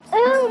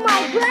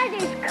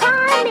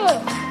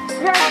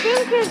I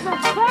think it's a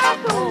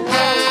fossil.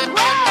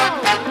 Whoa!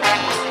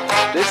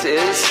 This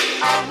is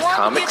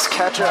Comics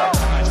Catch Up.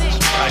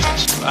 Hey,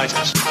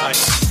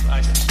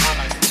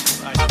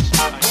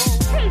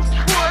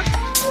 twerp,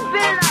 you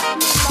better not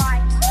be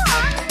lying. Come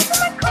on,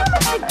 my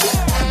comics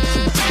again.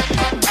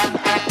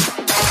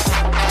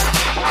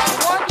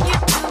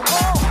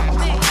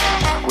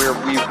 Where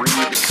we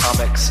read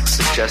comics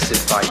suggested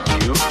by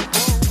you,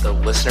 the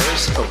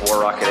listeners of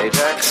War Rocket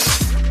Ajax,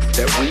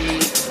 that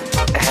we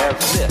have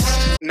missed.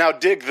 Now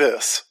dig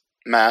this,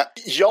 Matt.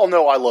 Y'all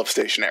know I love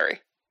stationery.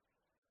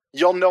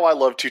 Y'all know I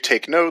love to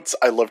take notes,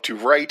 I love to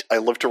write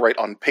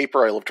on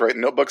paper, I love to write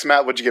in notebooks.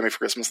 Matt, what'd you get me for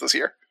Christmas this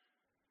year?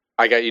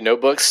 I got you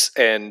notebooks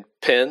and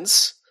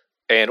pens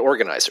and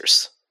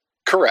organizers.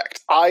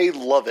 Correct. I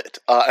love it.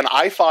 And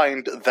I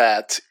find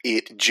that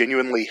it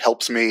genuinely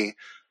helps me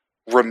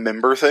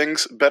remember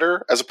things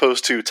better as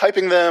opposed to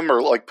typing them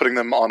or like putting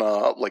them on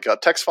a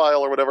text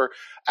file or whatever.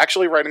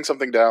 Actually writing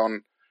something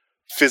down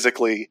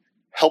physically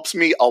helps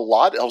me a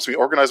lot. It helps me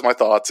organize my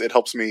thoughts. It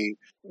helps me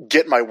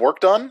get my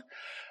work done.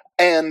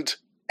 And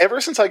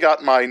ever since I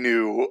got my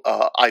new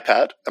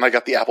iPad and I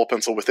got the Apple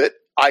Pencil with it,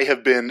 I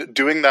have been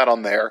doing that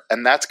on there,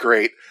 and that's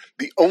great.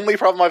 The only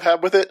problem I've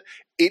had with it,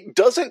 it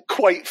doesn't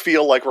quite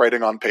feel like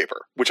writing on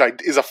paper, which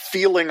is a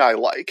feeling I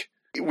like.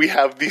 We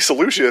have the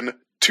solution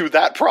to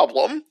that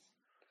problem.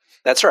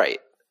 That's right.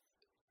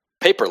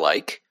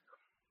 Paperlike,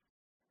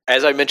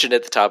 as I mentioned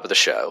at the top of the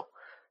show,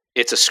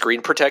 it's a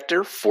screen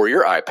protector for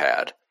your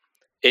iPad.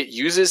 It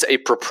uses a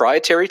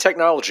proprietary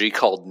technology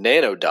called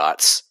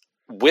nanodots.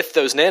 With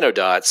those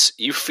nanodots,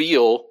 you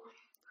feel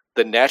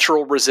the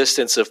natural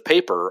resistance of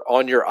paper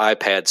on your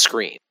iPad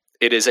screen.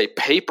 It is a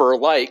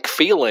paper-like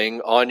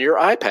feeling on your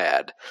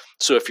iPad.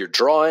 So if you're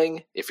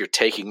drawing, if you're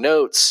taking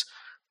notes,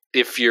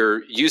 if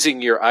you're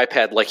using your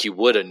iPad like you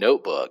would a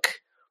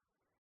notebook,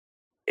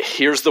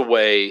 here's the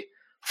way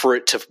for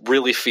it to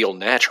really feel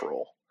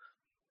natural.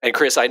 And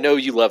Chris, I know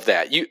you love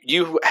that.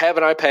 You have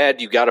an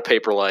iPad, you got a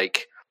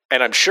Paperlike,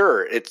 and I'm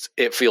sure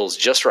it feels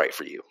just right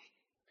for you.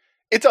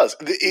 It does.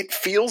 It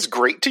feels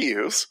great to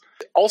use.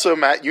 Also,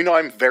 Matt, you know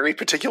I'm very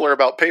particular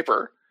about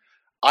paper.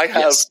 I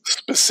have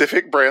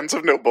specific brands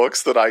of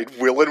notebooks that I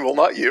will and will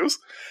not use,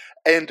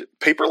 and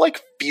Paperlike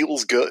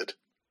feels good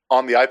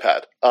on the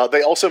iPad.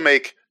 They also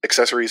make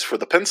accessories for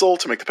the pencil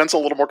to make the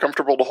pencil a little more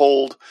comfortable to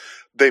hold.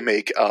 They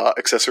make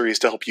accessories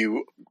to help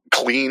you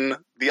clean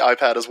the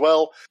iPad as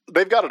well.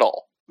 They've got it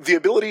all. The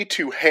ability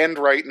to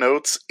handwrite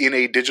notes in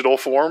a digital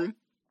form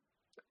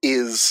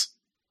is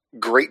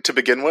great to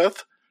begin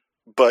with,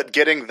 but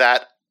getting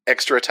that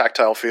extra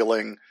tactile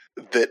feeling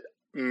that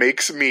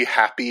makes me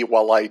happy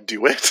while I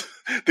do it,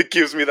 that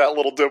gives me that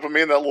little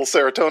dopamine, that little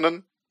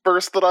serotonin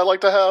burst that I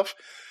like to have,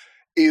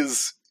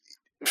 is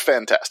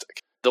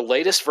fantastic. The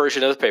latest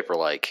version of the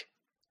Paperlike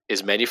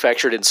is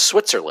manufactured in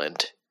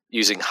Switzerland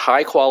using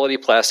high-quality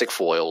plastic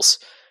foils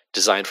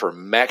designed for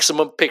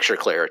maximum picture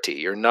clarity.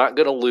 You're not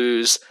going to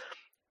lose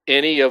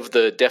any of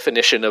the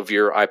definition of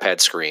your iPad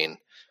screen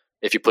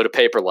if you put a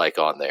Paperlike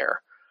on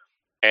there.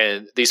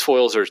 And these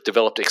foils are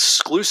developed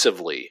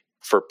exclusively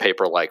for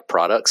Paperlike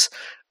products.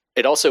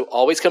 It also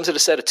always comes in a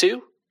set of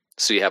 2,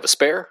 so you have a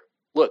spare.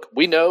 Look,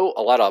 we know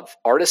a lot of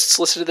artists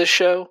listen to this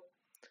show.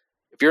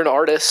 If you're an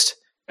artist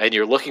and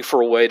you're looking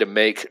for a way to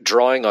make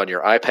drawing on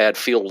your iPad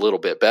feel a little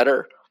bit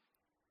better,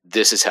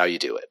 this is how you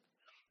do it.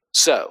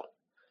 So,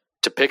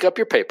 to pick up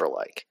your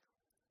Paperlike,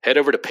 head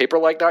over to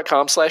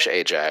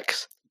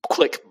paperlike.com/Ajax,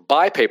 click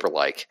Buy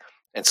Paperlike,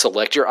 and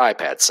select your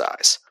iPad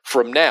size.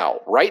 From now,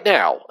 right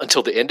now,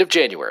 until the end of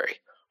January,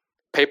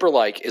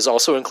 Paperlike is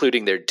also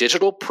including their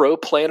Digital Pro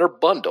Planner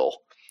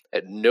bundle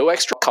at no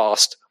extra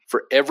cost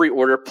for every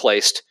order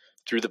placed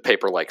through the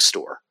Paperlike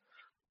store.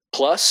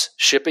 Plus,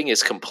 shipping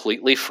is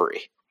completely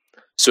free.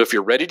 So if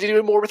you're ready to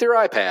do more with your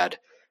iPad,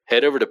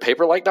 head over to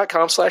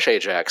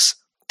paperlike.com/Ajax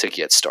to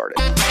get started.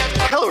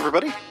 Hello,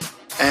 everybody,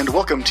 and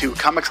welcome to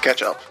Comics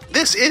Catch Up.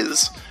 This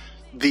is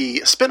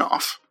the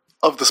spin-off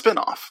of the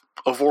spin-off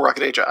of War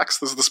Rocket Ajax.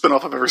 This is the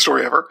spin-off of Every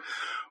Story Ever,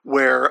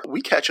 where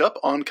we catch up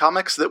on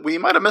comics that we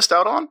might have missed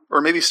out on,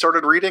 or maybe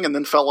started reading and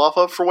then fell off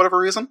of for whatever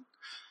reason,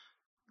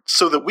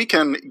 so that we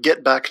can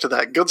get back to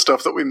that good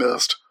stuff that we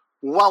missed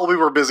while we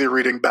were busy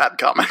reading bad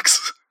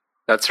comics.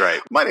 That's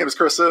right. My name is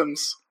Chris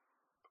Sims.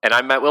 And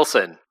I'm Matt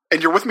Wilson.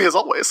 And you're with me as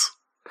always.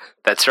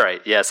 That's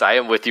right. Yes, I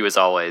am with you as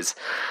always.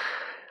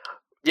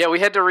 Yeah, we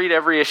had to read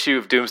every issue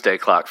of Doomsday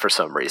Clock for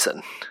some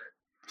reason.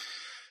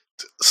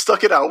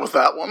 Stuck it out with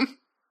that one.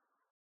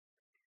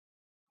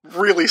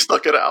 Really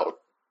stuck it out.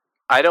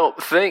 I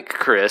don't think,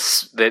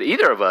 Chris, that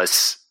either of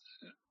us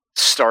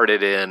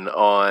started in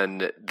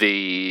on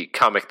the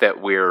comic that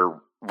we're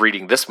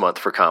reading this month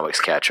for Comics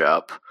Catch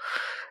Up.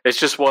 It's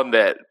just one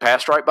that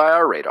passed right by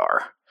our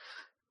radar,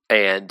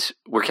 and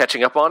we're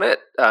catching up on it.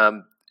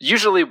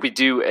 Usually we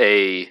do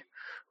a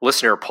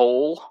listener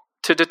poll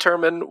to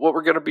determine what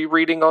we're going to be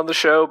reading on the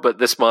show, but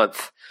this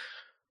month,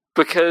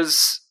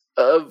 because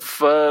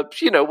of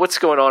what's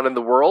going on in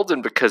the world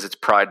and because it's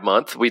Pride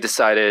Month, we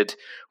decided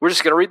we're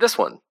just going to read this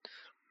one.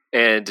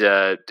 And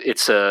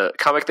it's a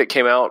comic that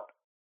came out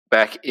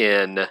back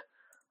in,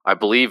 I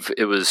believe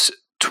it was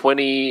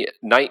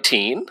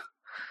 2019,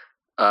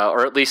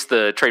 or at least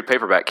the trade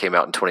paperback came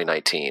out in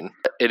 2019.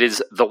 It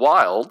is The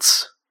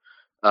Wilds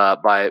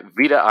by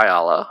Vita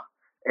Ayala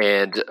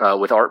and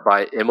with art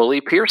by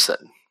Emily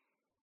Pearson.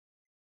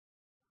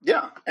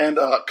 Yeah, and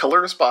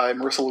colors by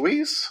Marissa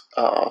Louise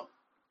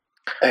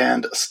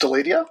and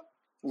Stelladia.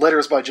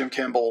 Letters by Jim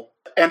Campbell,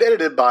 and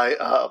edited by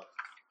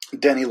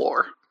Danny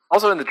Lore.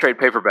 Also in the trade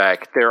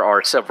paperback, there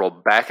are several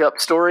backup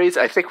stories.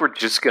 I think we're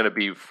just going to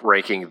be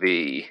ranking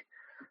the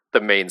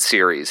main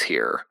series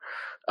here.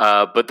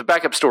 But the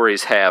backup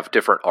stories have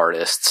different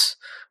artists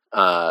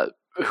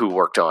who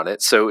worked on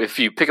it. So if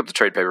you pick up the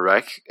trade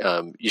paperback,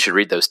 you should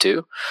read those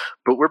too.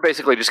 But we're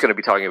basically just going to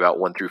be talking about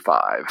 1 through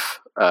 5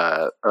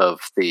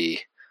 of the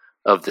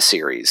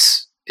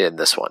series in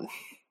this one.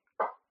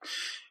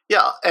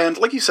 Yeah, and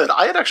like you said,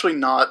 I had actually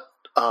not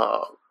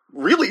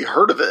really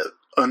heard of it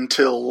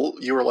until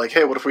you were like,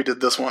 hey, what if we did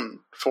this one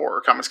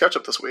for Comic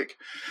Sketchup this week?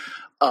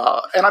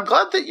 And I'm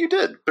glad that you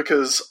did,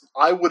 because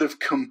I would have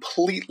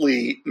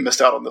completely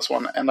missed out on this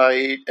one, and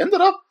I ended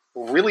up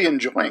really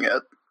enjoying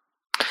it.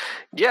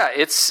 Yeah,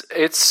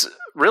 it's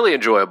really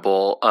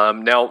enjoyable.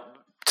 Now,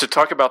 to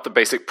talk about the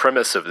basic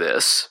premise of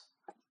this,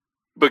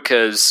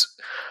 because,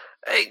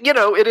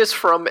 it is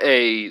from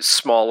a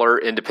smaller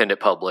independent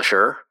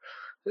publisher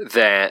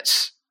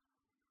that,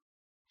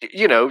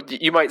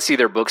 you might see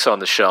their books on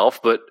the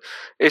shelf, but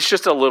it's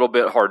just a little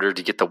bit harder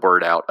to get the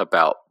word out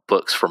about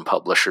books from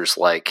publishers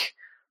like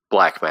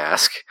Black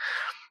Mask.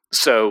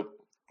 So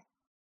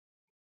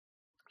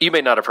you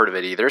may not have heard of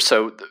it either.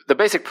 So the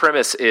basic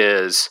premise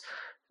is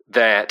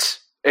that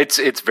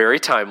it's very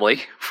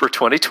timely for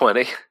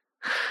 2020.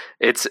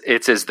 It's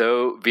as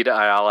though Vita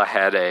Ayala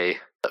had a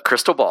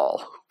crystal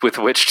ball with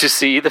which to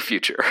see the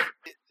future.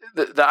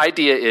 The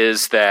idea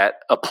is that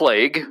a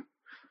plague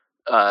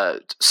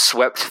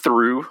swept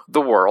through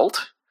the world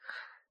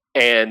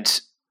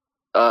and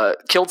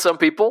killed some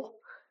people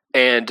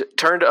and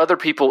turned other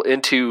people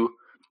into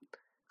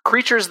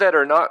creatures that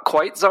are not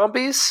quite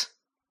zombies,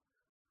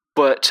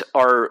 but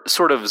are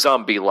sort of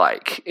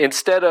zombie-like.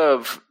 Instead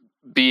of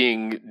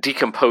being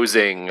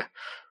decomposing,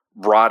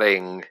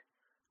 rotting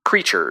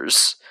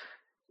creatures,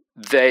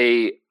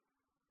 they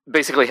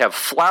basically have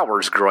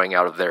flowers growing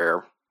out of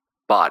their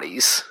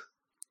bodies,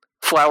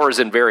 flowers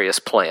in various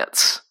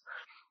plants.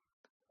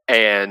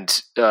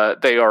 And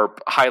they are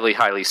highly,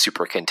 highly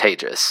super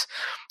contagious.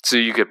 So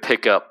you could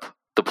pick up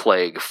the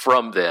plague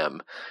from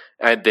them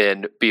and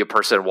then be a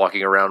person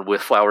walking around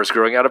with flowers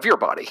growing out of your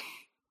body.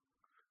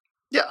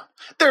 Yeah,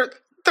 they're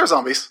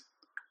zombies.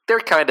 They're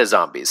kind of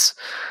zombies.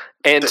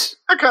 And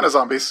they're kind of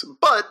zombies,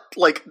 but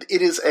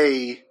it is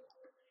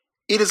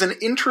an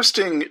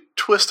interesting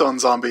twist on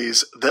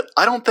zombies that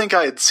I don't think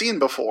I had seen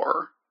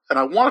before. And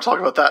I want to talk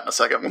about that in a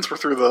second once we're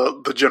through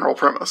the general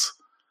premise.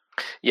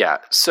 Yeah,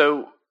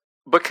 so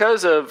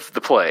because of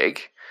the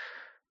plague,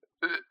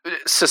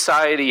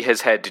 society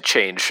has had to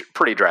change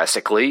pretty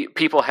drastically.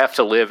 People have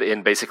to live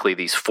in basically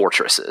these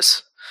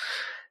fortresses.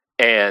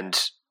 And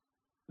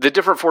the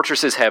different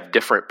fortresses have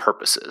different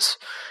purposes.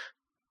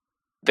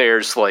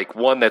 There's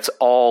one that's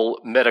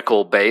all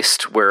medical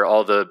based, where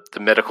all the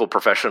medical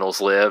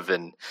professionals live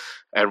and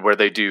where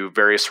they do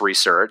various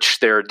research.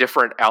 There are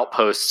different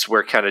outposts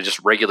where kind of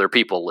just regular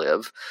people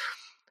live.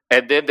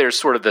 And then there's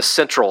sort of the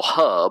central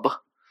hub,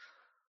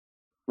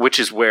 which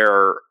is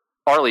where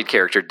our lead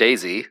character,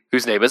 Daisy,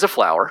 whose name is a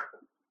flower.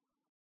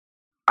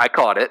 I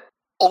caught it.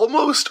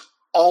 Almost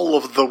all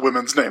of the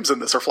women's names in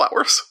this are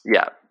flowers.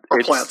 Yeah. Or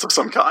plants of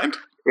some kind.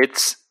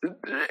 It's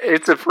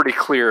a pretty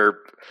clear,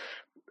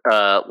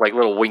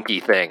 little winky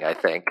thing, I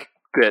think,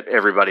 that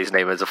everybody's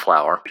name is a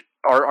flower.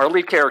 Our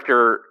lead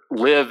character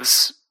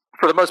lives,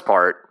 for the most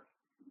part,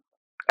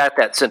 at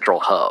that central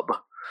hub.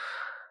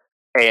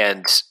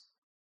 And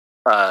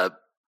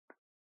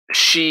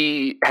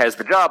she has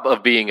the job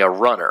of being a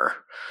runner,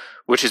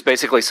 which is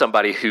basically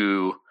somebody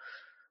who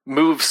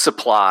moves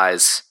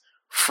supplies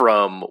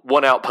from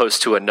one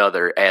outpost to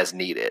another as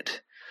needed.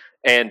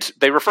 And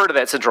they refer to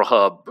that central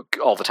hub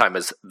all the time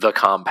as the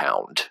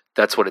compound.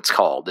 That's what it's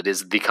called. It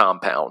is the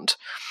compound.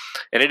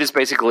 And it is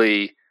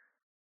basically,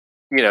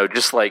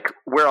 just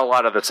where a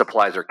lot of the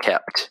supplies are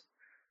kept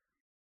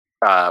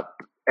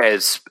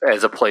as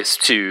a place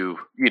to,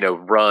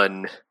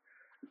 run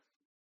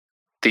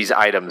these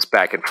items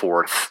back and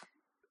forth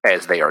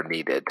as they are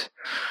needed.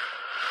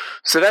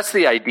 So that's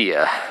the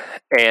idea.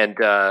 And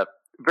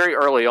very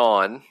early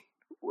on,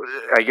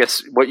 I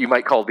guess what you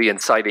might call the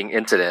inciting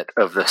incident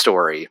of the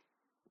story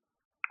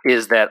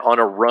is that on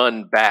a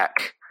run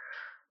back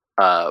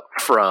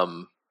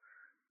from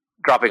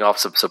dropping off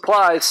some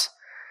supplies,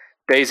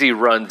 Daisy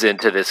runs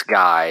into this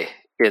guy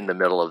in the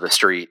middle of the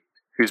street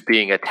who's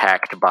being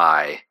attacked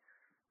by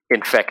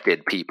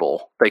infected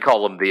people. They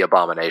call them the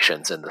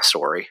Abominations in the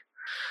story.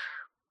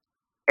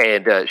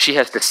 And she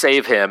has to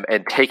save him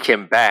and take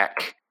him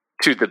back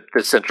to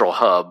the central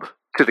hub,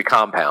 to the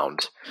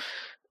compound.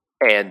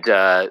 And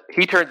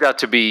he turns out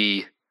to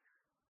be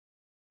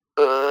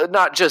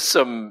not just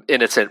some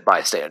innocent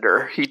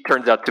bystander. He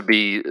turns out to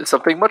be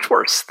something much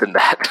worse than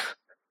that.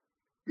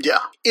 Yeah.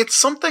 It's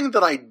something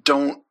that I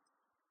don't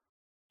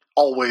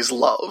always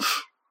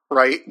love,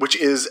 right? Which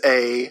is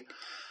a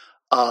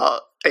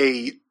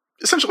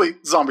essentially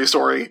zombie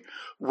story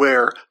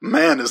where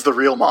man is the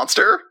real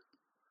monster.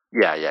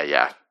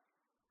 Yeah.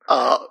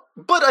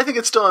 But I think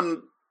it's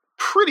done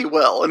pretty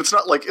well, and it's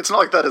not like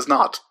that is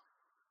not,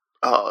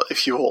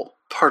 if you will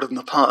pardon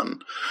the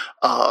pun,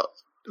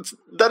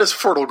 that is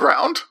fertile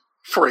ground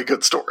for a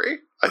good story,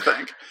 I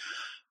think.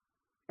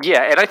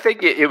 Yeah, and I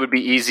think it would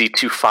be easy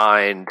to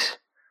find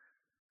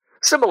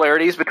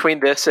similarities between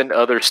this and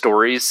other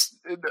stories.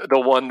 The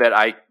one that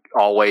I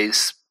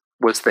always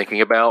was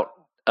thinking about,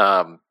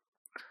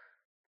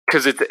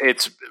 because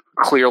it's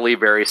clearly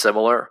very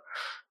similar,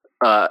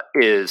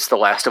 is The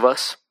Last of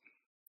Us.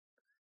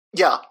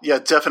 Yeah,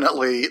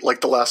 definitely.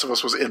 Like, The Last of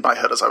Us was in my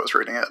head as I was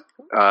reading it.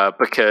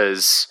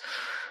 Because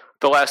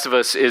The Last of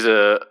Us is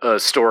a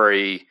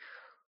story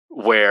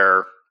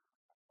where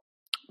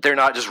they're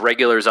not just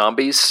regular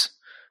zombies;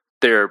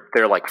 they're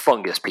like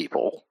fungus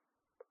people.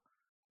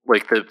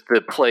 Like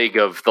the plague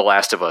of The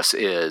Last of Us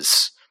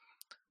is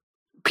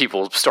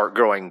people start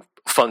growing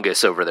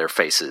fungus over their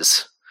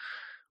faces,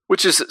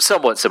 which is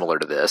somewhat similar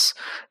to this.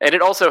 And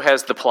it also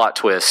has the plot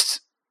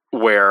twist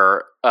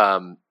where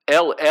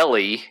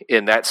Ellie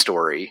in that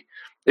story,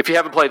 if you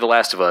haven't played The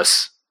Last of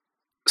Us,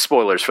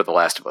 spoilers for The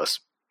Last of Us,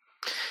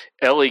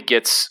 Ellie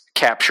gets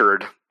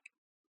captured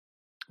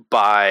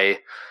by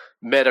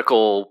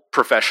medical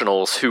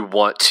professionals who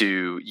want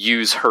to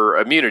use her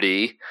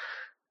immunity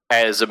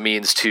as a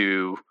means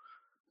to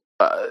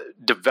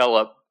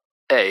develop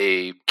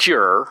a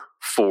cure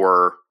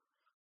for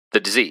the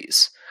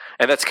disease.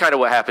 And that's kind of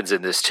what happens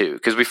in this too,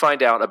 because we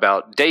find out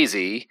about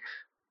Daisy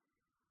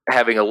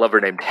having a lover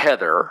named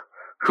Heather,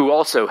 who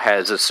also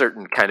has a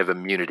certain kind of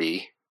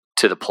immunity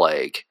to the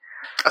plague.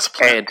 That's a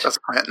plant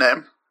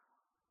name.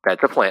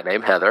 That's a plant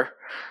name, Heather.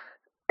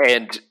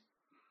 And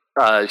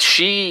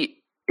she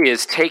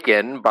is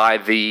taken by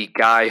the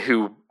guy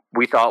who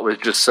we thought was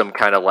just some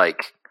kind of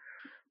like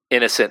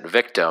innocent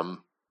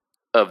victim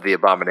of the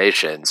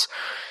abominations.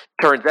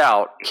 Turns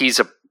out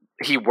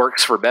he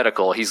works for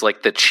medical. He's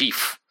like the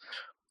chief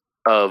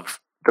of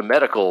the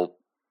medical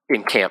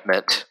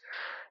encampment,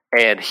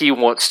 and he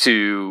wants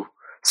to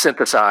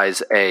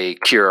synthesize a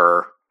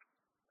cure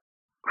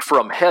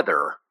from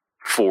Heather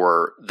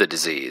for the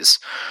disease.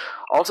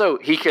 Also,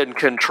 he can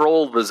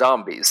control the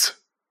zombies.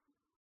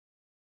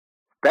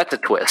 That's a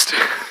twist.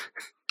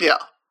 Yeah.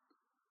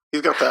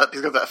 He's got that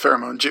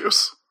pheromone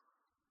juice.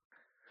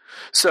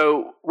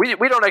 So we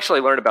don't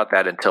actually learn about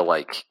that until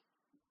like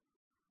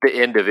the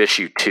end of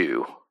issue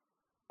 2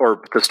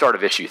 or the start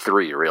of issue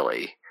 3,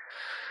 really.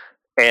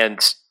 And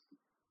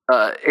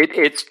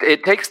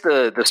it takes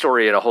the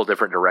story in a whole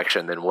different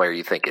direction than where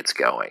you think it's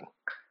going,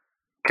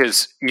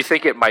 because you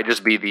think it might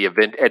just be the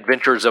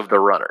adventures of the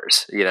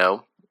runners,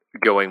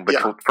 going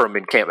from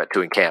encampment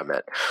to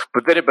encampment.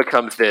 But then it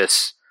becomes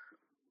this: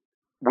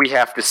 we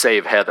have to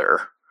save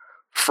Heather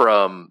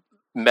from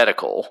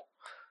medical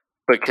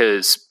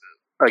because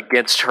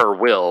against her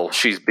will,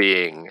 she's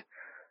being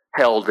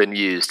held and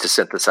used to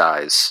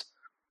synthesize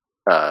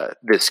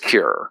this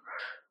cure.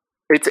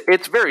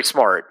 It's very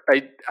smart.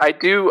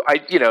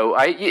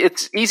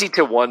 It's easy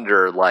to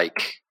wonder,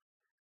 like,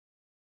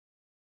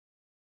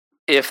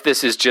 if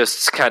this is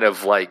just kind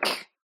of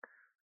like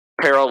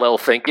parallel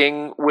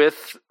thinking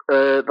with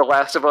The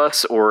Last of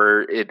Us,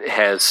 or it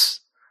has,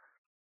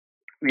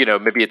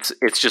 maybe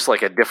it's just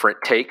like a different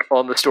take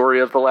on the story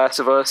of The Last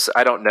of Us.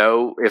 I don't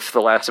know if The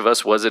Last of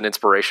Us was an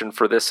inspiration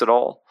for this at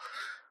all.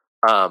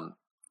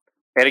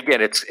 And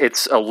again,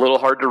 it's a little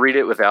hard to read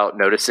it without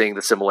noticing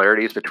the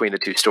similarities between the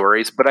two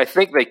stories, but I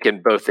think they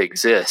can both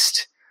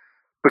exist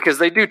because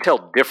they do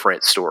tell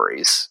different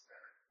stories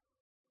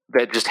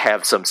that just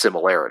have some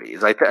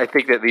similarities. I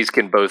think that these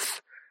can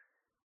both,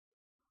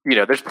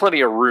 there's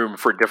plenty of room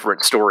for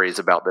different stories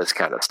about this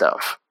kind of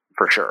stuff,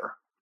 for sure.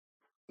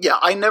 Yeah,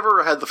 I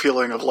never had the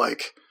feeling of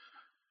like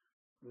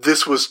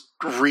this was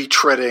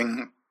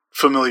retreading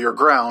familiar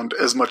ground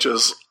as much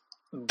as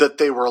that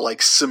they were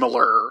like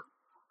similar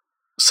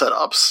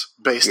setups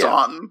based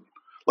on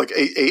like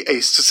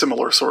a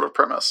similar sort of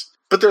premise.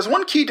 But there's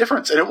one key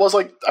difference, and it was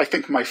like, I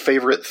think my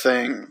favorite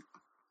thing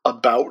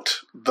about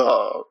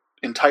the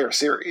entire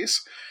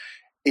series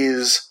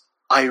is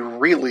I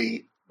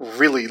really,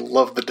 really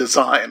love the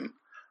design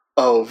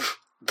of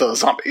the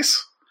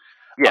zombies.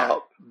 Yeah.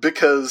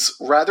 Because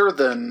rather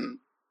than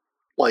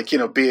like,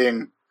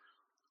 being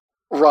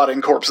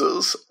rotting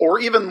corpses,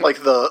 or even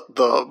like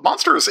the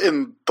monsters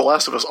in The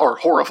Last of Us are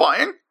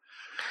horrifying.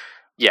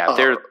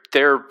 Yeah,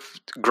 they're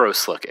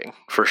gross looking,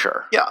 for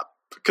sure. Yeah,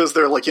 because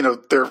they're like,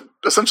 they're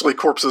essentially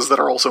corpses that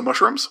are also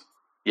mushrooms.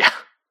 Yeah.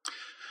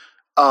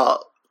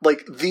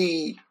 Like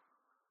the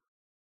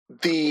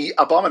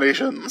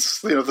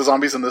abominations, the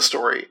zombies in this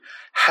story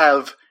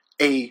have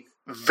a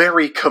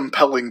very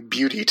compelling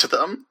beauty to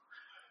them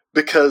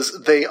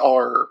because they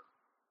are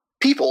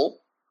people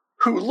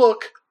who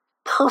look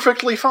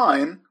perfectly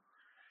fine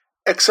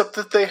except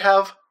that they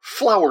have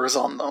flowers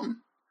on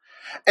them.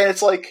 And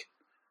it's like,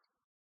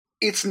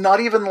 it's not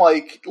even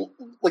like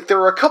there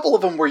are a couple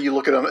of them where you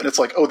look at them and it's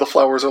like, oh, the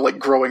flowers are like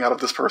growing out of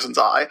this person's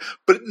eye.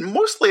 But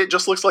mostly it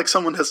just looks like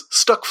someone has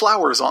stuck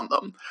flowers on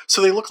them.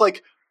 So they look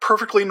like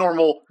perfectly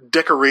normal,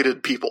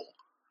 decorated people.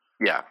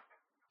 Yeah.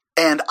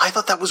 And I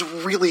thought that was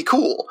really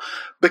cool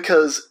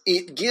because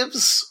it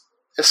gives,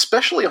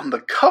 especially on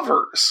the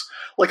covers,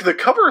 like the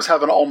covers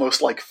have an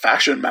almost like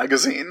fashion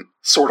magazine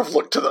sort of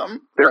look to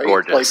them. They're right?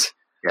 gorgeous. Like,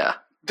 yeah.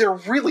 They're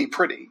really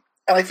pretty.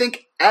 And I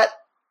think at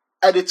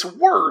its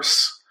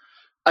worst,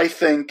 I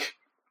think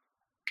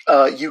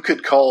you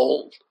could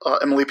call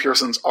Emily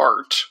Pearson's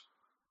art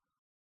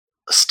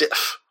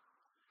stiff.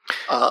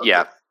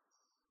 Yeah.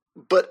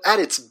 But at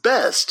its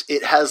best,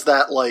 it has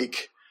that,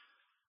 like,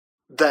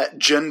 that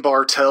Jen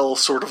Bartel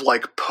sort of,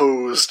 like,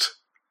 posed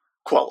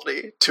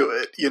quality to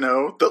it, you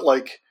know? That,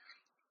 like,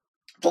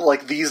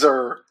 these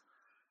are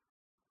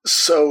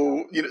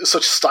so, you know,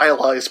 such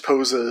stylized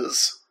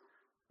poses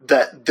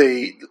that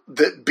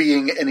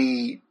being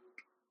any...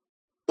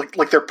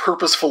 Like they're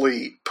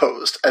purposefully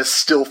posed as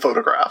still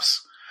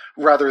photographs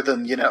rather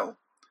than, you know,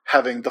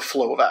 having the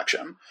flow of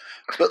action.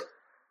 But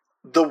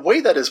the way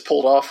that is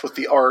pulled off with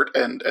the art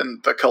and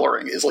the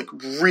coloring is like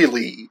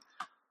really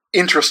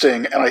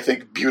interesting and I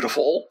think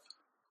beautiful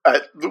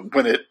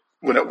when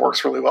it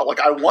works really well. Like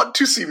I want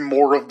to see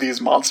more of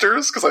these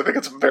monsters because I think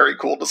it's a very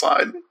cool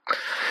design.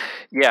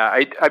 Yeah,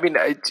 I mean,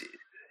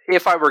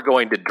 if I were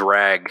going to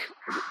drag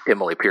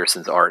Emily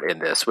Pearson's art in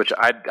this, which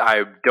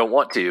I don't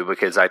want to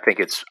because I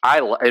think I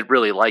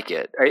really like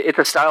it. It's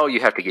a style you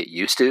have to get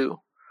used to,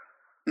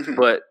 Mm-hmm.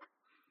 but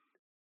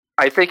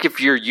I think if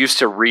you're used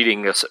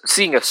to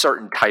seeing a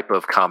certain type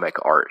of comic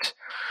art,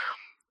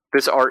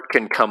 this art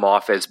can come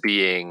off as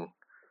being,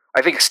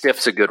 I think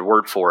stiff's a good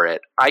word for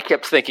it. I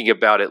kept thinking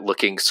about it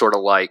looking sort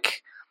of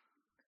like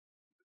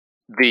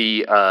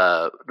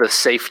the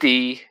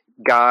safety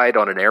guide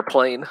on an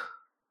airplane.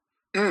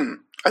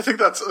 I think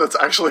that's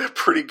actually a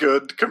pretty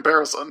good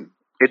comparison.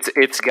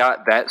 It's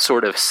got that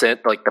sort of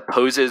scent, like the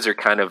poses are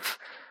kind of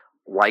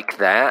like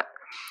that.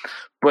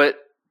 But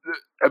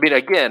I mean,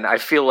 again, I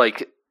feel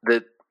like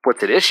that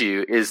what's at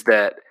issue is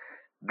that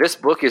this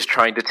book is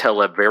trying to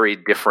tell a very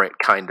different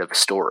kind of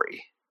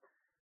story.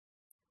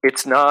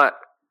 It's not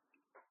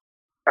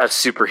a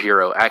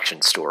superhero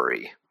action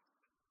story.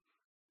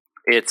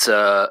 It's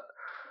a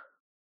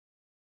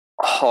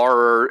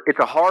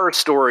horror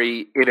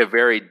story in a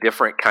very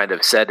different kind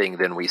of setting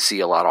than we see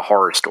a lot of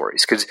horror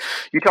stories. Because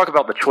you talk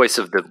about the choice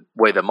of the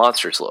way the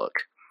monsters look.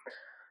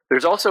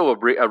 There's also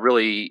a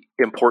really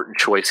important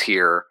choice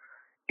here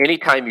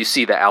anytime you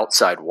see the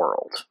outside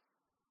world.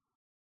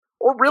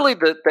 Or really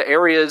the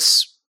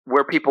areas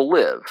where people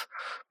live.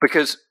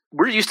 Because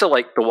we're used to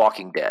like The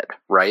Walking Dead,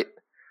 right?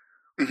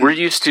 Mm-hmm. We're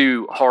used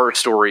to horror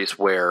stories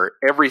where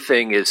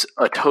everything is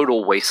a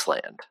total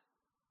wasteland.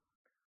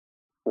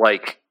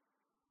 Like,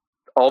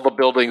 all the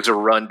buildings are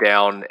run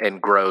down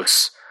and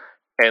gross,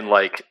 and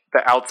like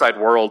the outside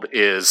world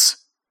is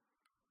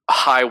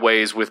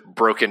highways with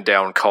broken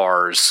down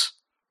cars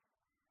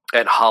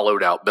and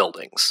hollowed out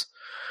buildings.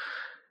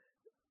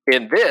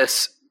 In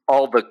this,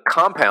 all the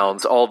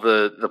compounds, all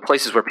the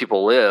places where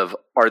people live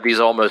are these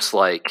almost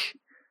like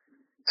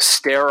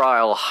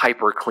sterile,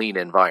 hyper clean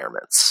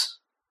environments.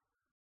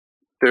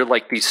 They're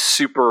like these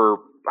super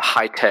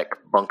high tech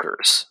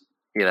bunkers,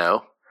 you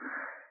know?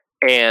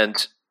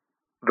 And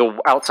the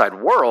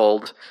outside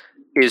world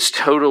is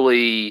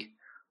totally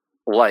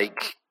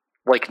like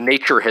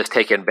nature has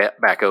taken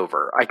back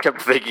over. I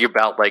kept thinking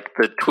about like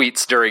the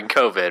tweets during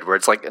COVID where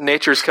it's like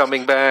nature's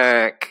coming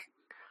back.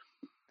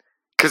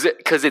 Cause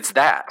it's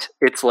that.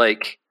 It's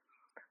like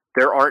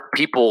there aren't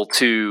people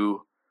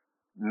to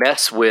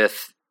mess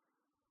with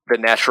the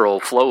natural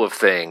flow of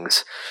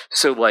things.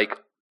 So like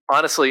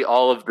honestly,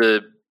 all of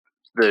the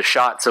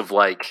shots of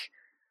like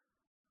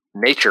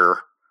nature,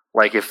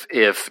 like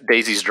if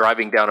Daisy's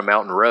driving down a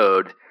mountain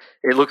road,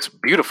 it looks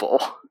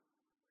beautiful.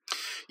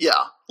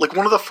 Yeah. Like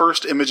one of the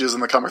first images in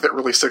the comic that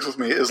really sticks with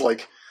me is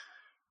like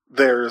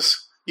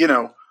there's, you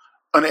know,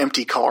 an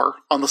empty car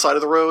on the side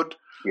of the road.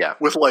 Yeah.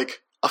 With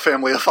like a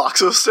family of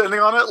foxes standing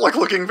on it, like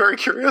looking very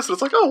curious. And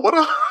it's like, oh, what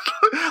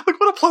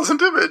a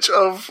pleasant image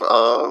of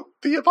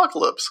the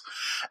apocalypse.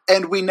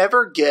 And we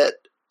never get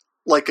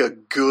like a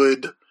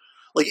good,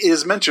 like it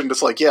is mentioned,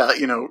 it's like, yeah,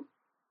 you know,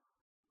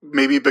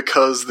 maybe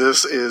because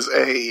this is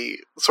a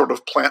sort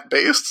of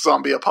plant-based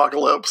zombie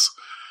apocalypse,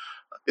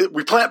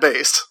 we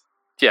plant-based.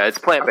 Yeah, it's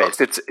plant-based.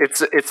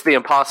 It's the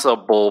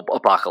impossible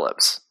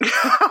apocalypse.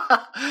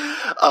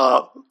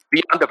 Beyond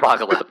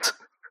apocalypse.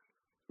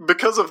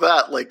 Because of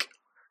that, like,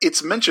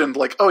 it's mentioned,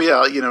 like, oh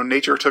yeah, you know,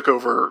 nature took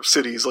over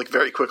cities, like,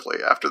 very quickly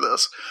after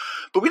this.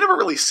 But we never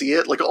really see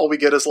it. Like, all we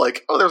get is,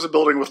 like, oh, there's a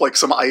building with, like,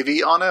 some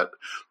ivy on it.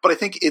 But I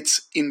think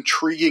it's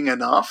intriguing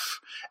enough.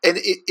 And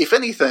if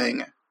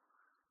anything,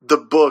 the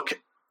book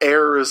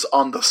errs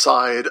on the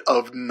side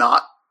of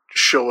not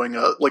showing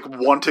like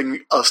wanting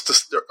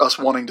us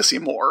wanting to see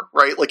more,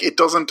 right? Like it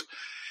doesn't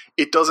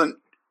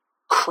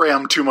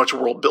cram too much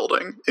world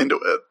building into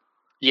it.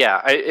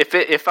 Yeah,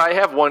 if I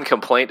have one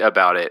complaint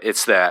about it,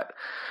 it's that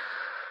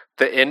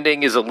the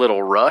ending is a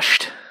little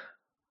rushed.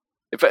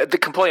 The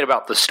complaint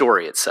about the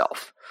story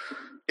itself.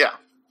 Yeah.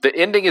 The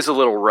ending is a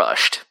little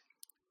rushed,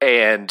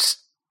 and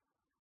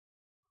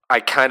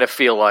I kind of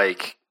feel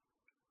like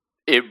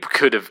it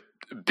could have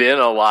been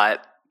a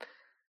lot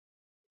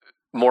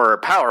more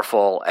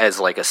powerful as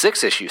like a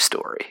 6-issue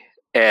story,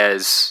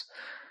 as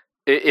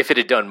if it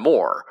had done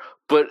more.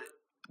 But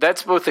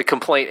that's both a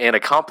complaint and a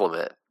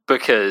compliment,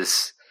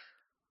 because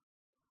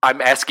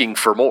I'm asking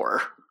for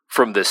more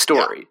from this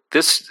story.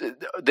 Yeah.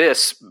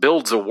 This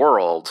builds a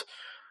world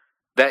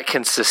that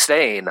can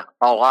sustain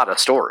a lot of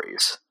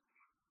stories.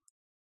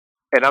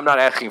 And I'm not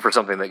asking for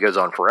something that goes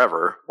on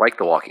forever, like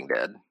The Walking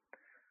Dead.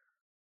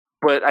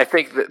 But I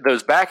think that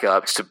those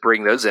backups, to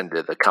bring those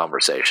into the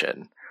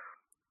conversation,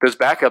 those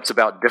backups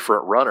about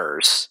different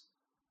runners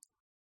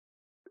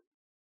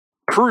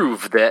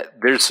prove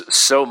that there's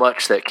so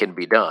much that can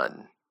be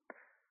done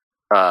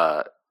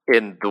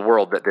in the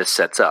world that this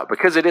sets up,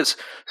 because it is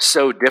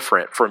so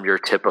different from your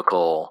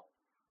typical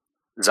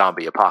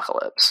zombie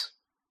apocalypse.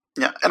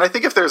 Yeah, and I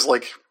think if there's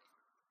like,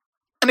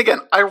 and again,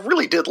 I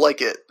really did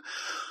like it,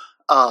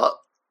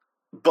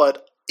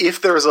 but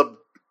if there is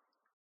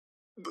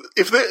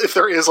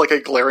like a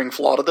glaring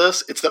flaw to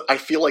this, it's that I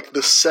feel like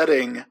the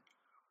setting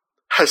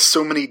has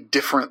so many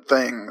different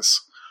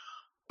things,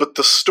 but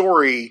the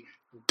story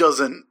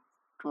doesn't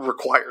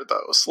require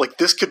those. Like,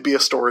 this could be a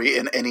story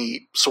in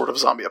any sort of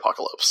zombie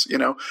apocalypse, you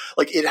know?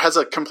 Like, it has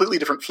a completely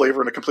different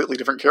flavor and a completely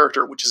different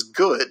character, which is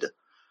good,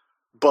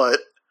 but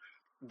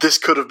this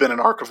could have been an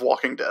arc of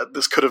Walking Dead.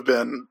 This could have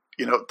been,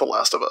 you know, The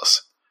Last of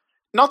Us.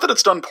 Not that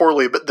it's done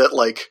poorly, but that,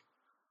 like,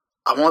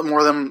 I want more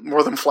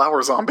of them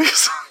flower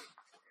zombies.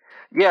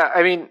 Yeah,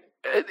 I mean,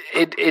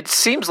 it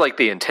seems like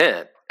the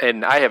intent,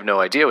 and I have no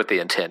idea what the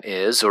intent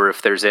is, or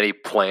if there's any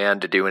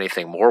plan to do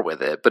anything more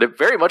with it, but it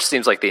very much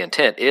seems like the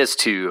intent is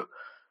to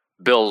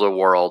build a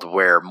world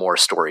where more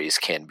stories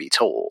can be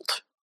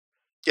told.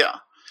 Yeah,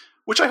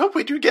 which I hope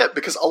we do get,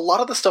 because a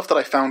lot of the stuff that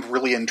I found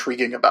really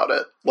intriguing about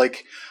it,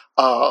 like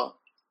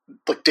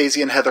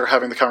Daisy and Heather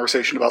having the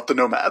conversation about the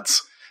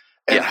nomads,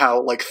 and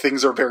how, like,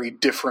 things are very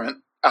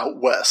different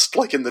out west,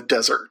 like in the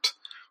desert,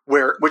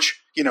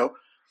 which, you know,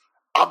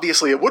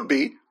 obviously it would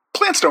be.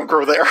 Plants don't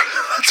grow there.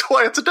 That's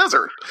why it's a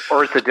desert.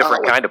 Or it's a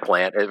different kind of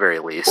plant, at the very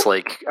least.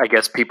 Like, I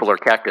guess people are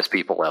cactus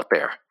people out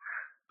there.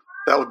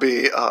 That would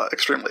be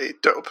extremely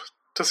dope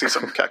to see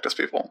some cactus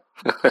people.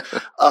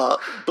 But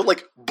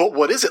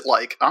what is it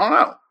like? I don't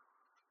know.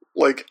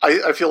 Like,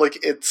 I feel like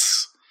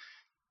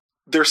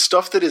there's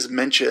stuff that is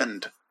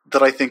mentioned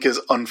that I think is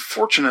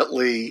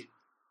unfortunately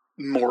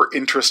more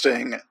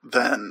interesting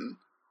than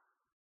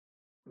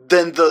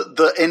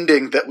the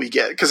ending that we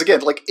get. Because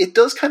again, like, it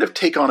does kind of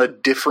take on a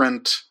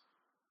different.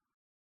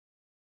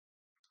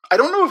 I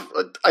don't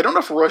know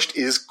if rushed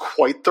is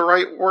quite the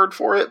right word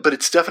for it, but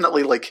it's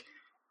definitely like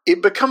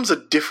it becomes a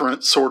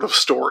different sort of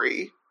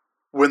story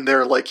when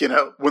they're like, you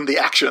know, when the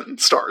action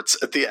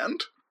starts at the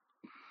end.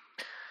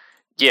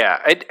 Yeah,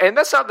 and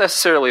that's not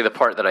necessarily the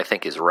part that I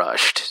think is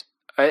rushed.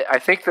 I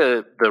think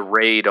the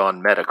raid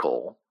on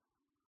Medical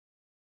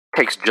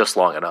takes just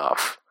long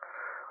enough.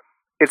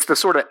 It's the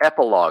sort of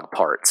epilogue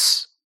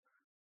parts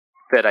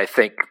that I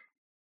think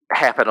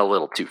happen a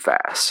little too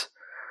fast.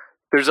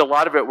 There's a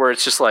lot of it where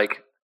it's just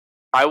like,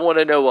 I want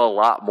to know a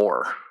lot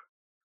more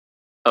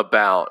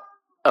about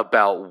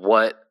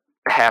what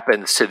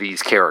happens to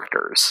these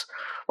characters.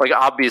 Like,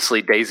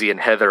 obviously Daisy and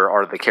Heather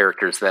are the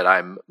characters that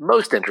I'm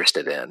most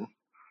interested in.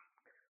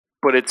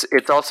 But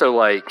it's also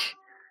like,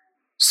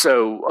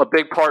 so a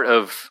big part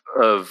of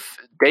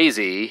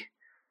Daisy,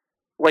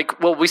 like,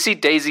 well, we see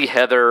Daisy,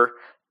 Heather,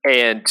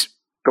 and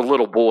the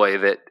little boy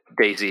that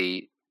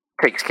Daisy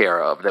takes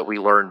care of, that we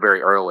learn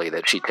very early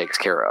that she takes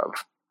care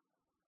of.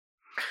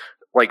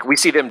 Like, we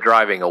see them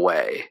driving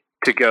away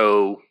to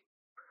go,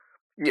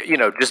 you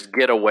know, just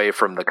get away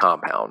from the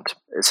compound,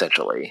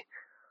 essentially.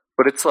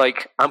 But it's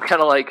like, I'm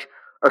kind of like,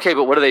 okay,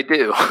 but what do they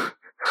do?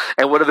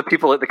 And what do the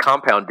people at the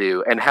compound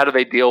do? And how do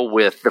they deal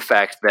with the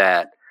fact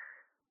that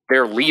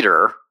their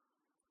leader,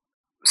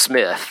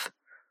 Smith,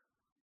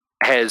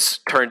 has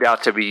turned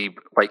out to be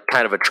like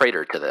kind of a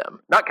traitor to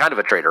them? Not kind of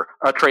a traitor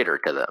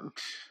to them.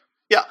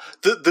 Yeah,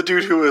 the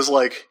dude who is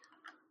like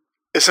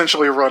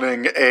essentially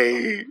running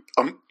a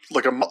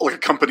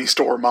company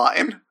store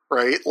mine,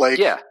 right? Like,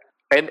 yeah,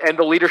 and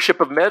the leadership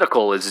of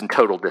Medical is in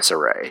total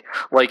disarray.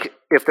 Like,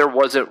 if there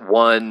wasn't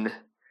one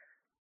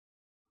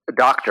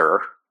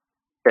doctor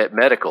at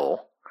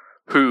Medical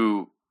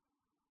who,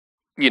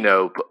 you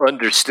know,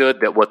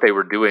 understood that what they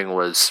were doing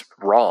was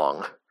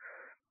wrong,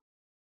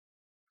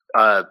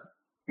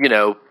 you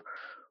know,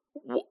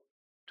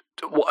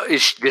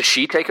 does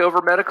she take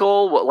over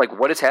Medical?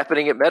 What is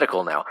happening at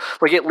Medical now?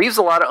 Like, it leaves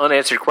a lot of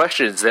unanswered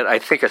questions that I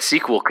think a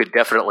sequel could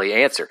definitely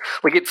answer.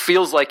 Like, it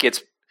feels like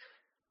it's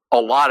a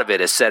lot of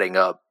it is setting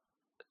up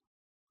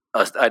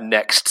a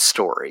next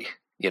story,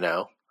 you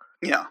know?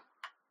 Yeah.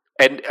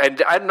 And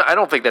I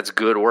don't think that's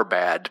good or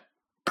bad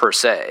per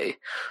se,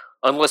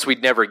 unless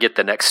we'd never get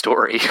the next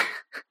story.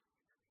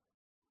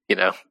 you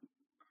know?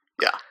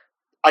 Yeah.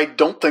 I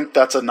don't think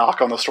that's a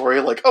knock on the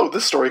story. Like, oh,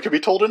 this story could be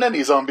told in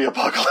any zombie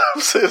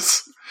apocalypse.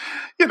 Is,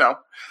 you know,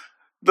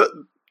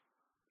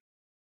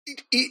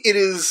 it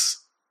is,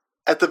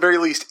 at the very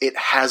least, it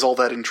has all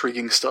that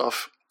intriguing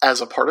stuff as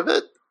a part of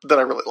it that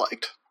I really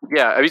liked.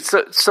 Yeah, I mean,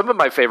 so some of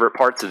my favorite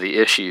parts of the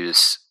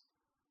issues,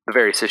 the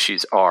various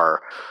issues,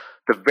 are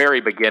the very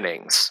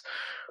beginnings,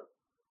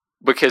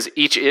 because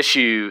each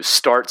issue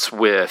starts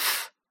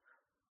with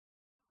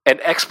an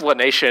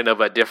explanation of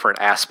a different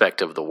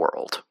aspect of the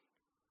world.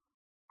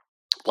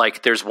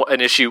 Like, there's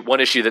one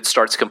issue that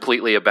starts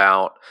completely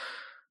about,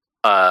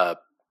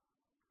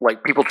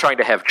 like, people trying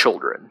to have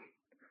children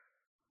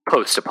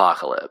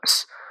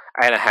post-apocalypse,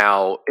 and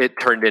how it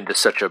turned into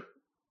such a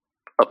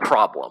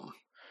problem,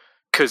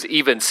 because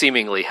even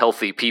seemingly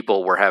healthy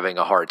people were having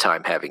a hard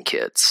time having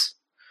kids.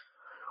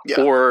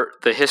 Yeah. Or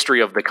the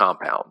history of the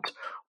compound,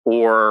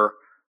 or,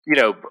 you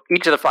know,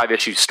 each of the 5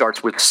 issues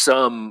starts with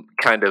some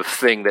kind of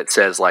thing that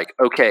says, like,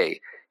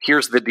 okay,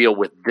 here's the deal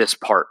with this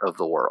part of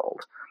the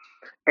world.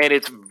 And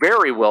it's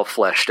very well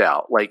fleshed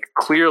out. Like,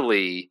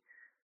 clearly,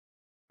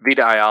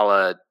 Vita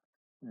Ayala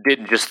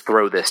didn't just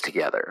throw this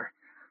together.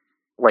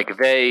 Like,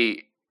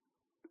 they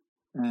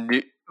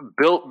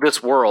built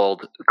this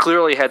world,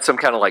 clearly had some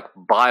kind of, like,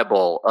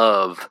 Bible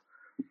of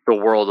the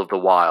world of the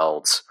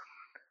wilds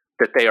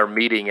that they are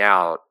meeting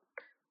out,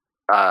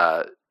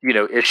 you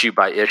know, issue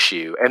by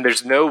issue. And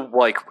there's no,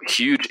 like,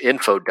 huge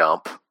info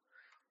dump.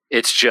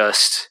 It's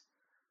just,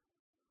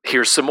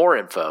 here's some more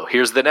info.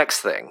 Here's the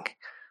next thing.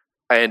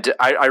 And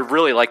I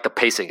really like the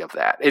pacing of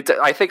that.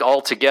 I think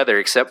altogether,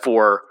 except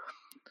for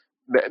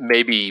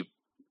maybe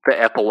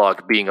the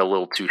epilogue being a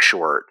little too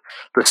short,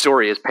 the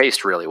story is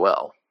paced really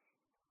well.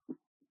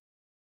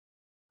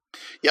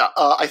 Yeah,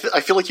 I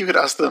feel like you could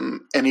ask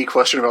them any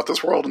question about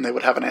this world and they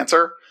would have an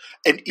answer.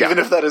 And even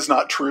if that is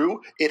not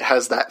true, it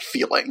has that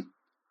feeling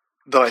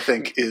that I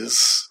think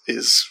is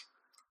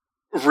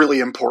really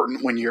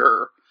important when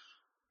you're,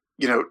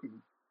 you know,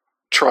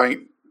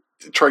 trying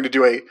to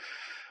do a...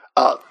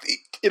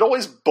 it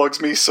always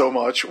bugs me so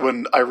much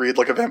when I read,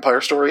 like, a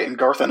vampire story, and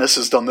Garth Ennis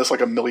has done this,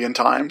 like, a million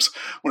times,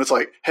 when it's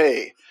like,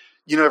 hey,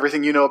 you know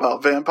everything you know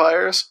about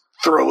vampires?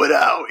 Throw it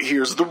out.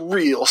 Here's the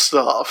real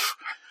stuff.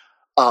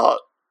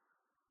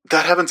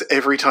 That happens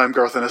every time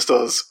Garth Ennis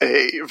does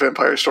a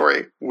vampire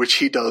story, which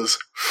he does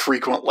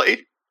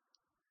frequently.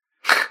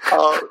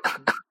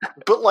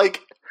 But, like,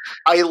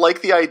 I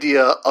like the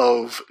idea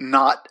of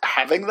not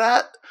having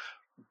that,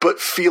 but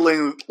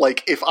feeling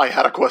like if I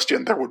had a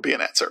question, there would be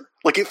an answer.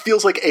 Like, it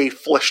feels like a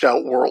fleshed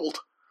out world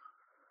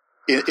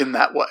in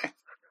that way.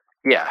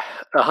 Yeah,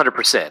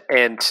 100%.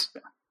 And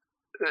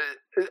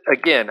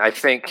again, I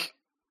think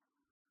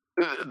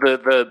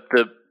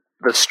the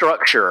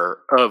structure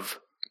of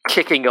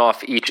kicking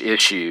off each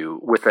issue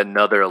with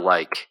another,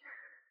 like,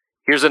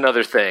 here's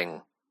another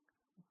thing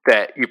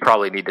that you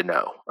probably need to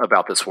know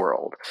about this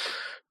world,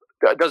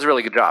 does a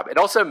really good job. It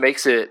also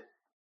makes it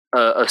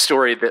a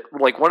story that,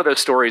 like, one of those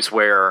stories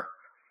where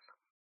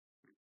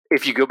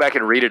if you go back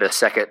and read it a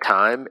second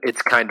time,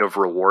 it's kind of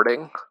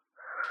rewarding.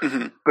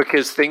 Mm-hmm.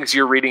 Because things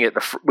you're reading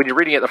when you're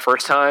reading it the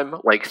first time,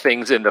 like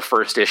things in the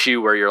first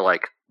issue where you're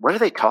like, what are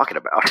they talking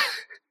about?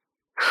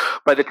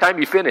 By the time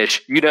you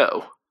finish, you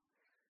know.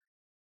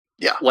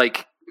 Yeah.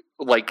 Like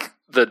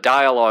the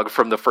dialogue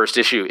from the first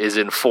issue is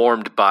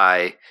informed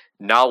by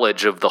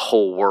knowledge of the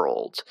whole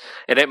world.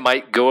 And it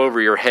might go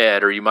over your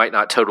head, or you might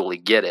not totally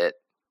get it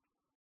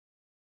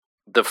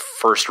the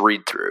first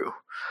read through.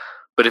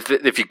 But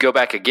if you go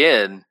back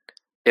again,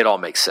 it all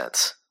makes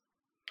sense.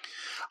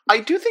 I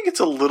do think it's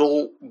a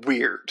little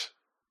weird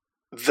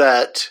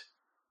that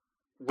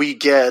we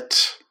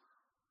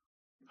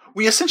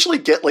essentially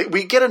get, like,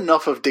 we get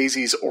enough of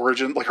Daisy's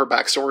origin, like her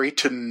backstory,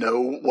 to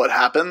know what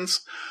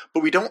happens,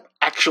 but we don't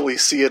actually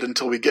see it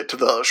until we get to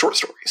the short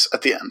stories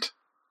at the end.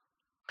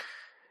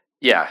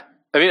 Yeah.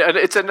 I mean,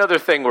 it's another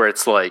thing where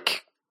it's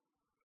like,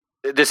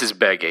 this is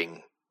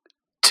begging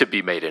to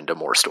be made into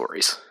more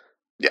stories.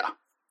 Yeah.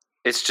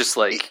 It's just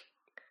like,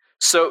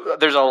 so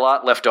there's a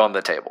lot left on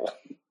the table.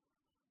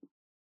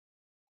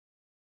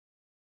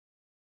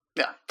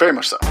 Yeah, very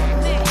much so.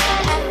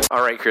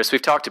 All right, Chris,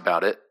 we've talked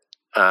about it.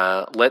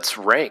 Let's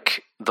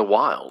rank the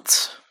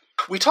Wilds.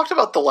 We talked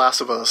about The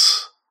Last of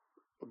Us,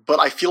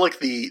 but I feel like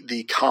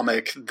the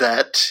comic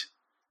that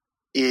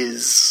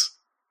is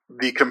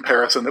the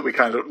comparison that we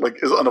kind of, like,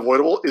 is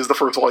unavoidable is the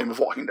first volume of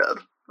Walking Dead,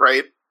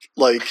 right?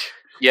 Like,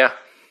 yeah,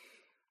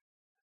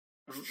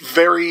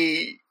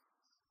 very.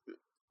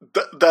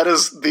 That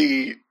is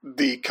the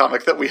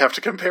comic that we have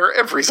to compare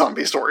every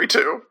zombie story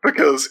to,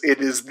 because it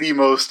is the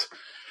most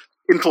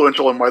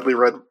influential and widely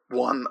read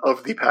one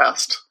of the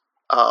past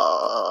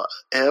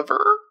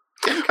ever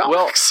in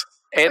comics.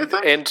 Well,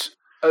 and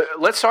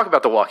let's talk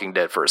about The Walking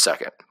Dead for a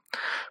second,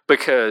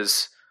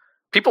 because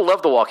people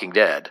love The Walking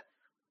Dead.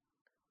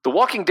 The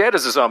Walking Dead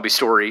is a zombie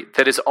story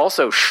that is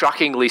also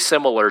shockingly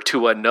similar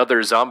to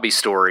another zombie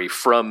story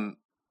from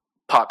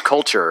pop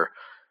culture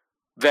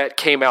that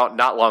came out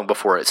not long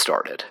before it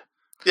started.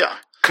 Yeah.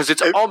 Because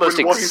it's almost...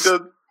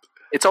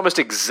 It's almost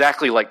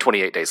exactly like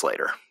 28 Days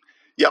Later.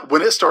 Yeah,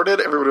 when it started,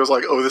 everybody was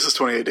like, "Oh, this is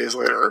 28 Days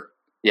Later."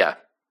 Yeah.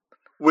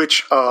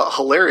 Which,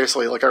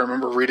 hilariously, like I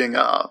remember reading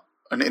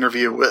an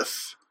interview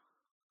with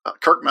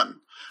Kirkman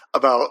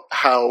about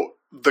how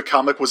the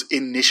comic was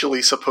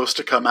initially supposed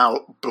to come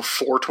out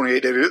before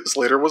 28 Days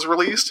Later was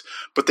released,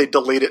 but they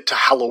delayed it to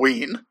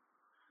Halloween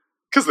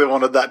because they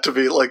wanted that to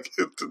be like,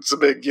 it's a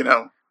big,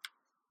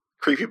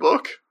 creepy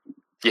book.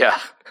 Yeah.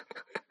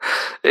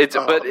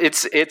 But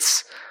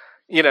it's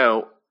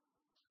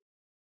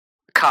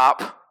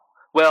cop.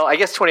 Well, I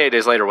guess 28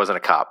 Days Later wasn't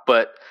a cop,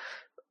 but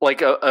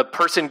like a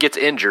person gets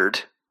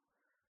injured,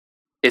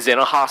 is in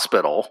a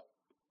hospital,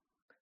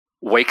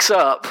 wakes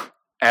up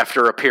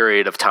after a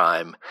period of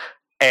time,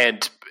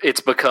 and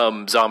it's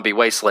become Zombie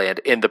Wasteland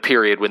in the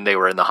period when they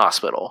were in the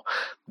hospital.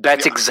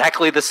 That's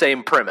exactly the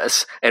same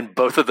premise, and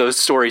both of those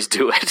stories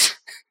do it.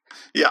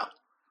 Yeah.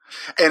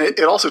 And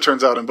it also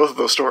turns out in both of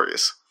those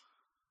stories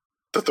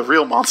that the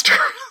real monster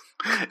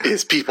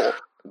is people.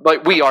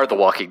 Like, We Are the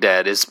Walking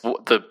Dead is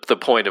the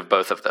point of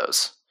both of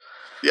those.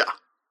 Yeah.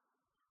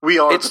 We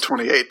are the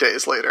 28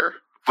 Days Later.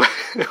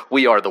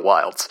 We are the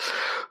Wilds.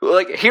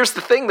 Like, here's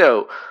the thing,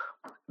 though.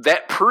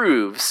 That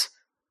proves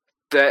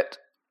that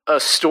a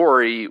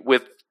story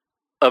with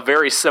a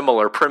very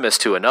similar premise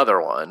to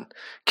another one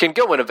can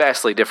go in a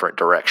vastly different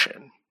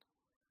direction.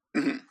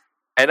 Mm-hmm.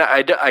 And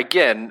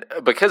again,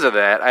 because of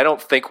that, I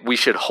don't think we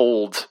should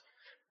hold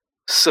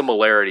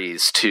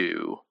similarities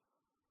to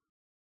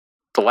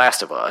The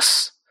Last of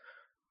Us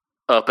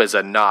up as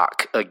a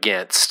knock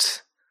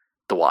against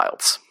the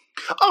Wilds.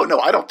 Oh no,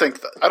 I don't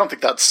think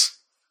that's.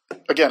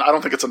 Again, I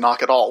don't think it's a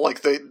knock at all.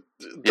 Like the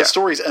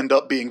stories end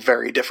up being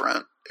very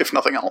different, if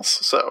nothing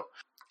else. So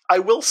I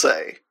will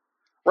say,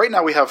 right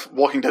now we have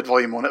Walking Dead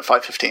Volume 1 at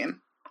 515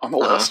 on the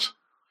list.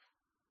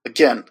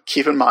 Again,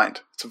 keep in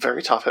mind, it's a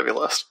very top-heavy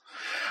list.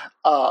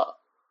 I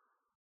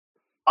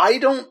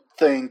don't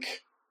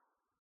think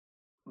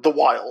The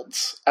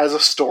Wilds, as a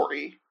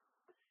story,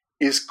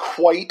 is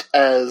quite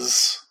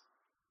as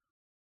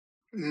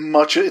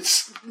much.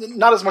 It's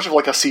not as much of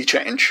like a sea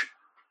change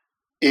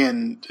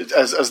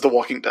as The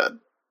Walking Dead,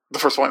 the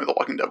first volume of The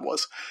Walking Dead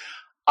was.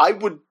 I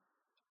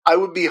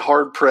would be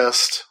hard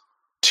pressed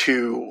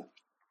to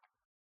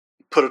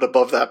put it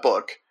above that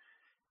book,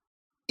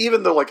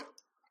 even though like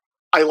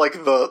I like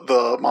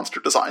the monster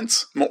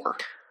designs more.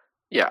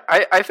 Yeah,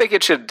 I think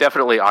it should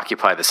definitely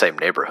occupy the same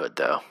neighborhood,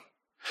 though.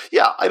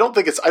 Yeah, I don't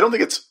think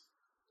it's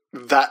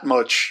that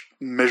much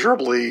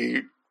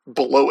measurably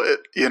below it,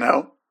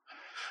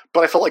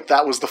 But I felt like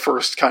that was the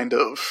first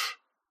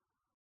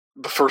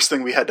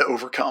thing we had to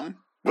overcome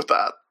with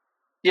that.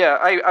 Yeah,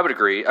 I would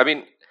agree. I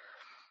mean,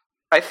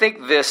 I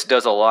think this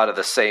does a lot of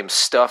the same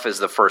stuff as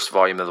the first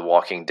volume of The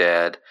Walking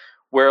Dead,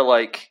 where,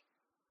 like,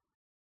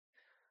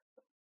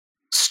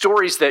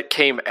 stories that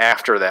came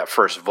after that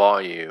first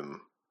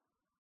volume,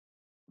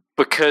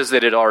 because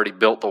it had already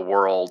built the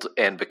world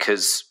and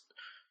because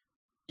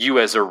you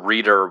as a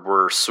reader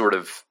were sort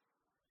of,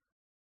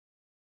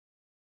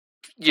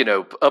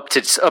 up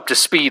to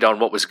speed on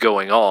what was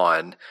going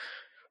on,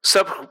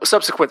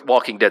 subsequent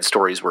Walking Dead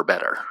stories were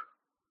better.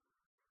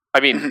 I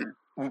mean,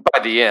 by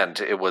the end,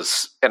 it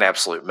was an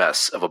absolute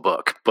mess of a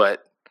book,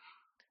 but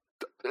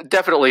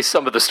definitely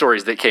some of the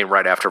stories that came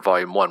right after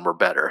Volume 1 were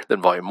better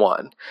than Volume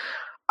 1.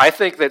 I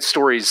think that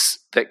stories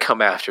that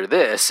come after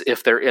this,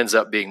 if there ends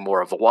up being more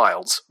of the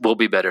Wilds, will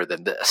be better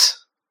than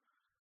this.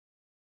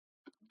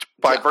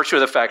 By virtue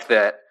of the fact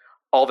that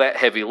all that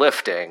heavy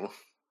lifting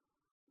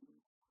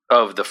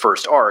of the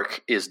first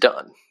arc is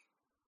done.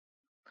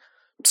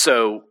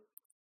 So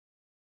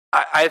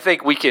I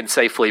think we can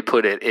safely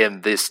put it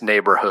in this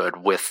neighborhood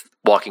with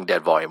Walking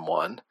Dead Volume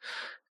 1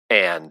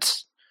 and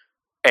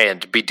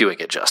be doing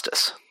it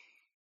justice.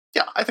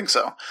 Yeah, I think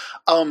so.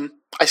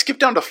 I skipped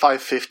down to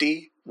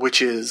 550,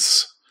 which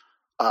is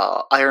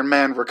Iron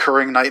Man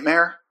Recurring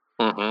Nightmare.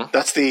 Mm-hmm.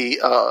 That's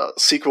the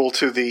sequel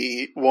to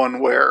the one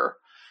where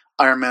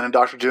Iron Man and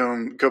Doctor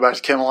Doom go back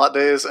to Camelot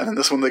days, and in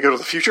this one they go to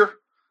the future.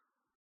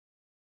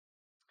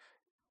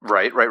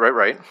 Right. It's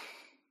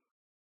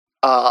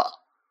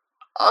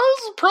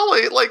probably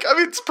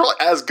it's probably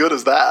as good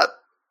as that.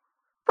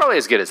 Probably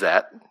as good as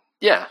that.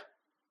 Yeah.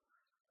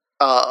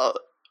 And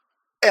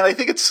I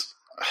think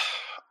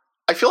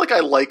I feel like I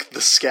like the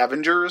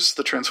Scavengers,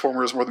 the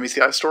Transformers More Than Meets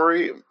the Eye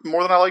story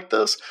more than I like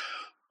this.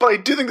 But I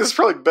do think this is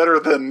probably better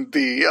than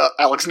the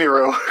Alex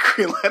Nero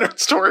Green Lantern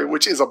story,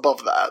 which is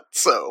above that.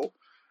 So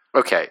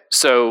okay,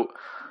 so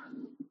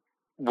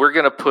we're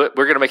gonna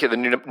make it the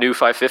new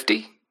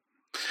 550.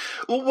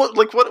 Well,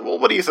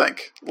 what do you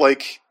think?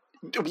 Like,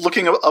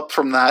 looking up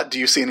from that, do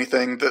you see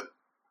anything that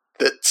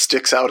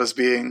sticks out as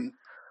being?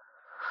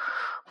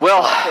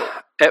 Well,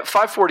 at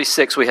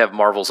 546 we have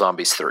Marvel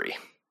Zombies 3,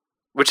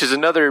 which is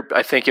another,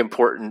 I think,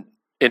 important,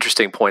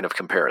 interesting point of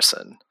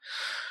comparison.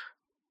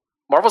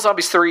 Marvel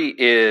Zombies 3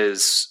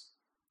 is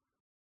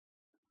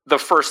the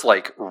first,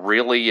 like,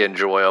 really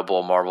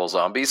enjoyable Marvel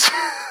Zombies.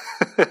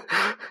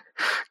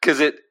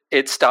 Because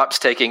it stops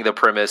taking the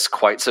premise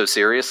quite so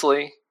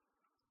seriously.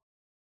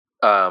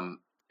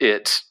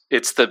 it's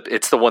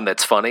the one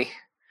that's funny.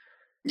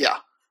 Yeah.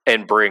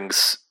 And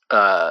brings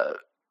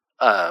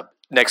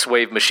Next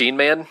Wave Machine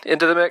Man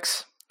into the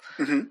mix.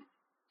 Mm-hmm.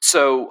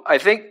 So I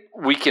think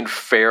we can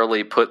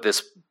fairly put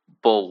this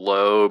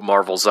below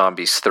Marvel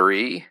Zombies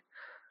 3.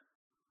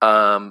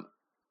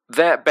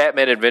 That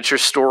Batman Adventure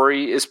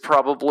story is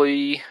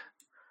probably...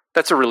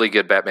 That's a really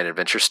good Batman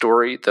Adventure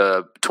story.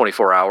 The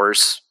 24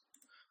 Hours,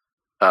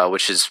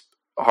 which is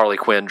Harley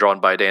Quinn drawn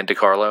by Dan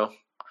DeCarlo.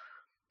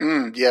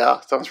 Yeah,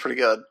 sounds pretty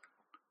good.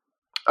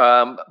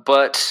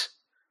 But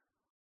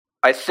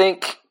I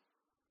think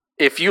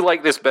if you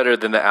like this better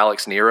than the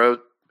Alex Nero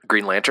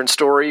Green Lantern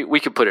story, we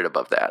could put it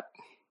above that.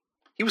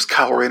 He was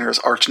Kyle Rayner's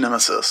arch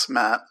nemesis,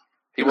 Matt.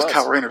 He was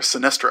Kyle Rayner's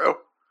Sinestro.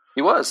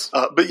 He was.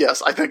 But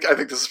yes, I think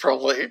this is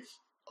probably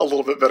a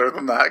little bit better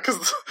than that,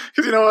 because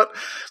you know what?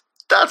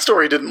 That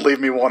story didn't leave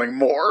me wanting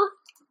more.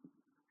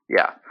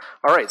 Yeah.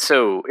 All right,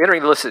 so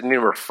entering the list at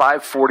number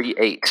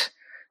 548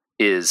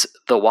 is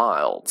The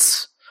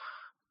Wilds,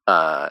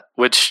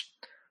 which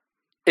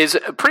is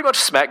pretty much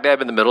smack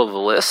dab in the middle of the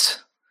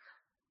list.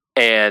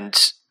 And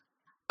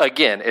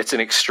again, it's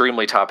an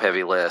extremely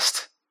top-heavy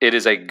list. It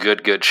is a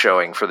good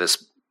showing for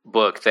this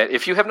book that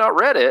if you have not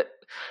read it,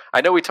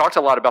 I know we talked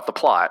a lot about the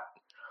plot,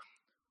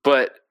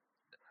 but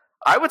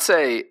I would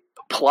say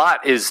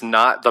plot is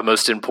not the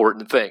most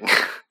important thing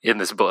in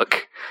this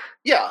book.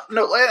 Yeah,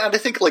 no, and I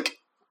think like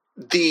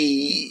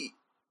the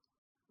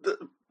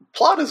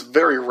plot is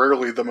very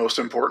rarely the most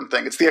important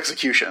thing. It's the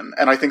execution,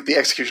 and I think the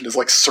execution is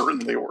like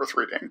certainly worth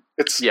reading.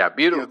 It's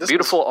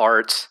beautiful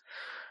art,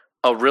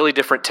 a really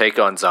different take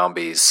on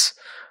zombies,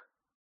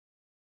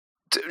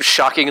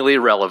 shockingly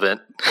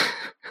relevant.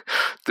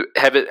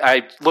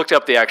 I looked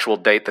up the actual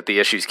date that the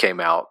issues came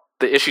out.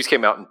 The issues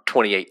came out in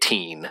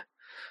 2018.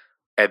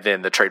 And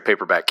then the trade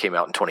paperback came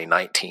out in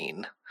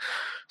 2019.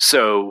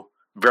 So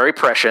very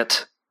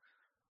prescient,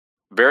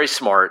 very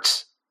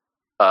smart,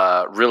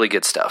 really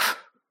good stuff.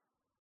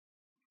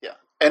 Yeah.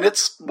 And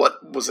it's,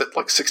 what was it,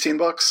 like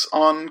 $16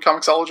 on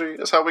Comixology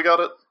is how we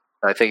got it?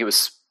 I think it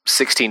was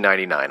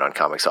 $16.99 on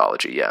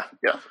Comixology, yeah.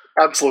 Yeah,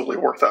 absolutely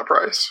worth that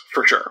price,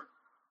 for sure.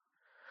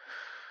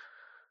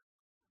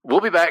 We'll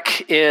be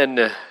back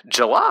in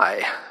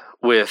July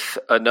with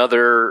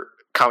another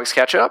Comics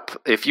Catch Up.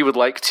 If you would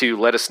like to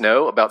let us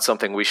know about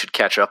something we should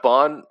catch up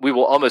on, we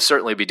will almost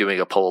certainly be doing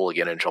a poll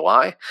again in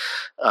July.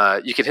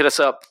 You can hit us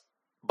up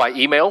by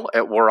email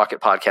at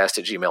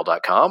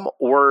warrocketpodcast@gmail.com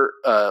or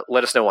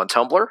let us know on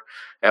Tumblr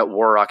at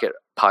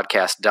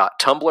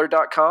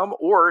warrocketpodcast.tumblr.com,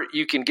 or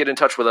you can get in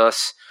touch with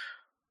us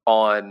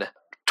on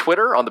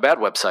Twitter on the Bad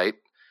website.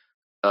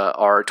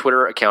 Our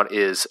Twitter account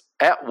is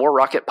at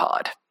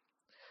warrocketpod.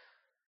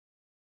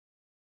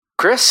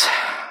 Chris,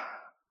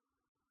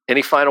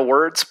 any final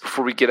words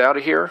before we get out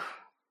of here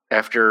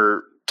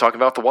after talking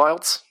about The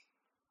Wilds?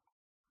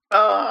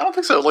 I don't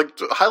think so. Like,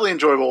 highly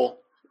enjoyable.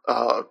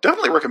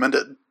 Definitely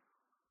recommended.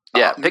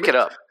 Yeah, pick it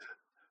up.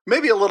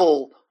 Maybe a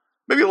little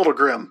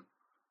grim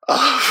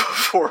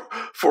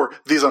for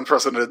these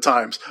unprecedented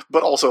times,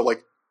 but also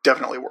like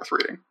definitely worth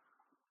reading.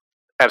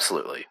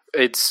 Absolutely.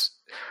 It's,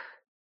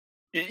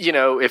 you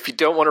know, if you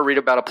don't want to read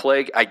about a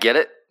plague, I get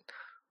it,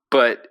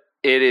 but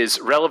it is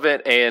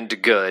relevant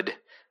and good,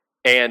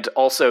 and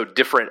also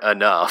different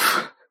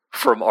enough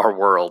from our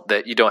world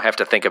that you don't have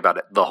to think about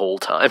it the whole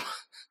time.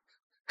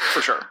 For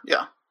sure,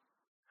 yeah.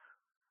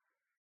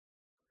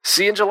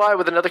 See you in July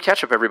with another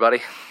catch-up,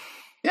 everybody.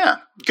 Yeah,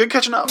 good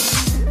catching up.